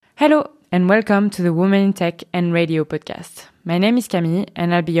Hello and welcome to the Women in Tech and Radio podcast. My name is Camille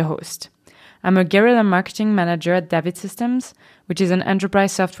and I'll be your host. I'm a guerrilla marketing manager at David Systems, which is an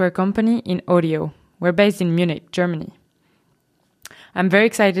enterprise software company in audio. We're based in Munich, Germany. I'm very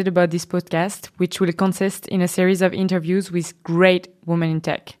excited about this podcast, which will consist in a series of interviews with great women in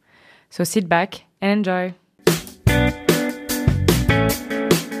tech. So sit back and enjoy.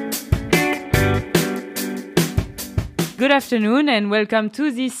 Good afternoon and welcome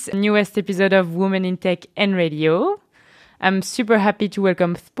to this newest episode of Women in Tech and Radio. I'm super happy to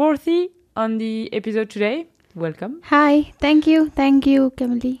welcome Spoorthy on the episode today. Welcome. Hi, thank you,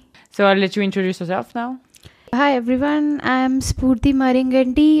 Camille. So I'll let you introduce yourself now. Hi everyone, I'm Spoorthy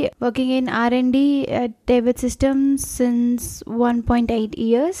Maringanti, working in R&D at David Systems since 1.8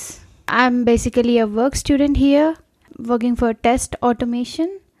 years. I'm basically a work student here, working for test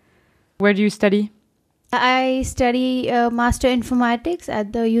automation. Where do you study? I study Master Informatics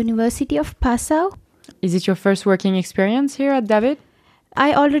at the University of Passau. Is it your first working experience here at David?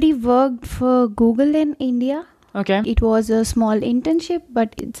 I already worked for Google in India. Okay. It was a small internship,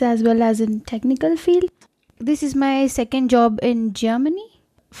 but it's as well as in technical field. This is my second job in Germany.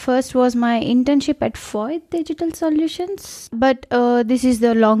 First was my internship at Voigt Digital Solutions, but this is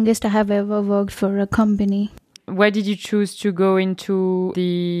the longest I have ever worked for a company. Why did you choose to go into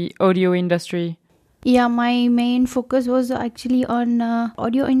the audio industry? Yeah, my main focus was actually on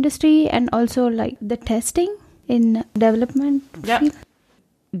audio industry and also like the testing in development field.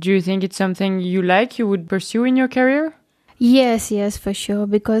 Do you think it's something you would pursue in your career? Yes, for sure.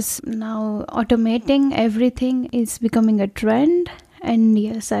 Because now automating everything is becoming a trend. And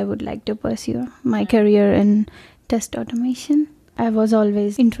yes, I would like to pursue my career in test automation. I was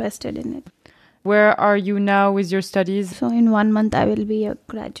always interested in it. Where are you now with your studies? So in 1 month, I will be a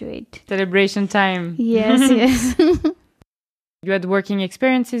graduate. Celebration time. Yes. You had working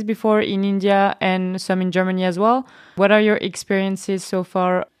experiences before in India and some in Germany as well. What are your experiences so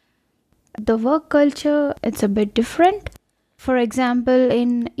far? The work culture, it's a bit different. For example,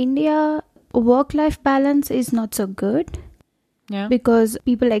 in India, work-life balance is not so good. Yeah. Because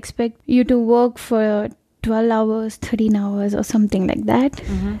people expect you to work for 12 hours, 13 hours or something like that.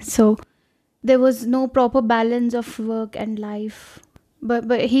 Mm-hmm. So there was no proper balance of work and life.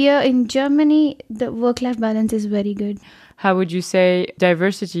 But here in Germany, the work-life balance is very good. How would you say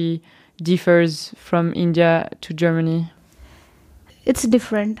diversity differs from India to Germany? It's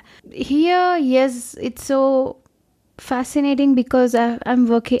different. Here, yes, it's so fascinating because I'm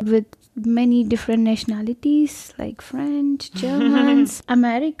working with many different nationalities like French, Germans,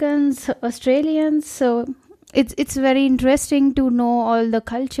 Americans, Australians. So it's very interesting to know all the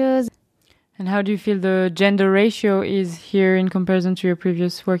cultures. And how do you feel the gender ratio is here in comparison to your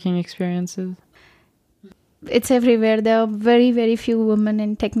previous working experiences? It's everywhere. There are very, very few women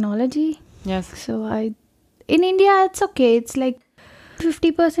in technology. Yes. So in India, it's okay. It's like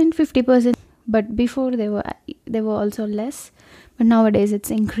 50%. But before they were also less. But nowadays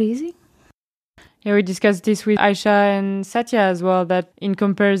it's increasing. Yeah, we discussed this with Aisha and Satya as well, that in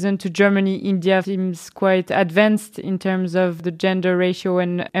comparison to Germany, India seems quite advanced in terms of the gender ratio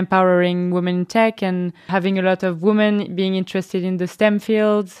and empowering women in tech and having a lot of women being interested in the STEM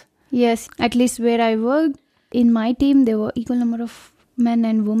fields. Yes, at least where I worked, in my team, there were equal number of men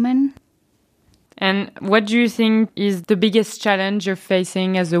and women. And what do you think is the biggest challenge you're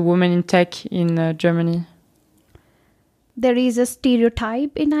facing as a woman in tech in Germany? There is a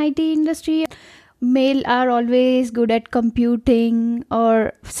stereotype in IT industry. Male are always good at computing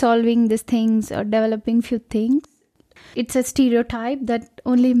or solving these things or developing few things. It's a stereotype that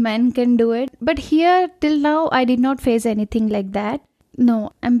only men can do it. But here, till now, I did not face anything like that.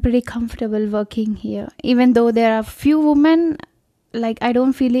 No, I'm pretty comfortable working here. Even though there are few women, I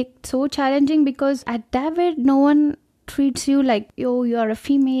don't feel it so challenging because at David, no one treats you like, yo, you are a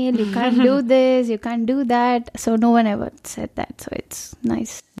female, you can't do this, you can't do that. So no one ever said that. So it's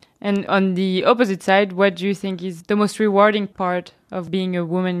nice. And on the opposite side, what do you think is the most rewarding part of being a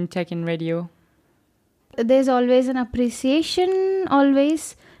woman in tech and radio? There's always an appreciation,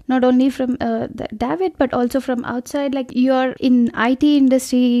 not only from David, but also from outside. Like you're in IT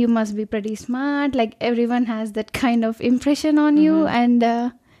industry, you must be pretty smart. Like everyone has that kind of impression on you. And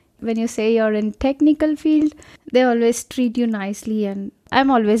when you say you're in technical field, they always treat you nicely. And I'm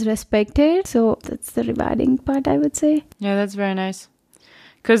always respected. So that's the rewarding part, I would say. Yeah, that's very nice.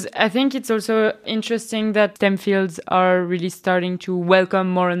 Because I think it's also interesting that STEM fields are really starting to welcome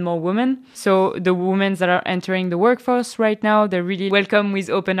more and more women. So the women that are entering the workforce right now, they're really welcome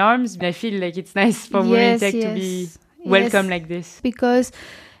with open arms. I feel like it's nice for women in tech to be welcome like this. Because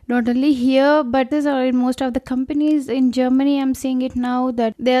Not only here, but this are in most of the companies in Germany. I'm seeing it now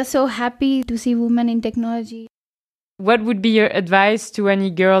that they are so happy to see women in technology. What would be your advice to any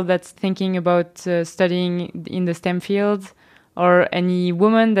girl that's thinking about studying in the STEM fields, or any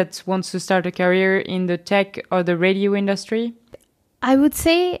woman that wants to start a career in the tech or the radio industry? I would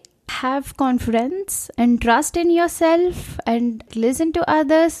say have confidence and trust in yourself and listen to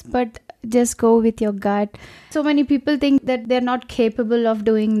others, but just go with your gut. So many people think that they're not capable of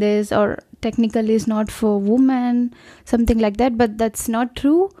doing this, or technical is not for women, something like that, but that's not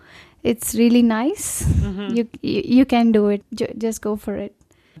true. It's really nice. You can do it. Just go for it.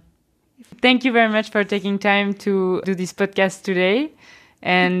 Thank you very much for taking time to do this podcast today.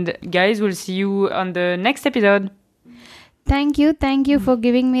 And guys, we'll see you on the next episode. Thank you for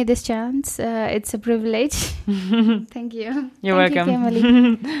giving me this chance. It's a privilege. Thank you. You're Thank welcome.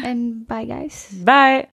 you, Kamali. And bye, guys. Bye.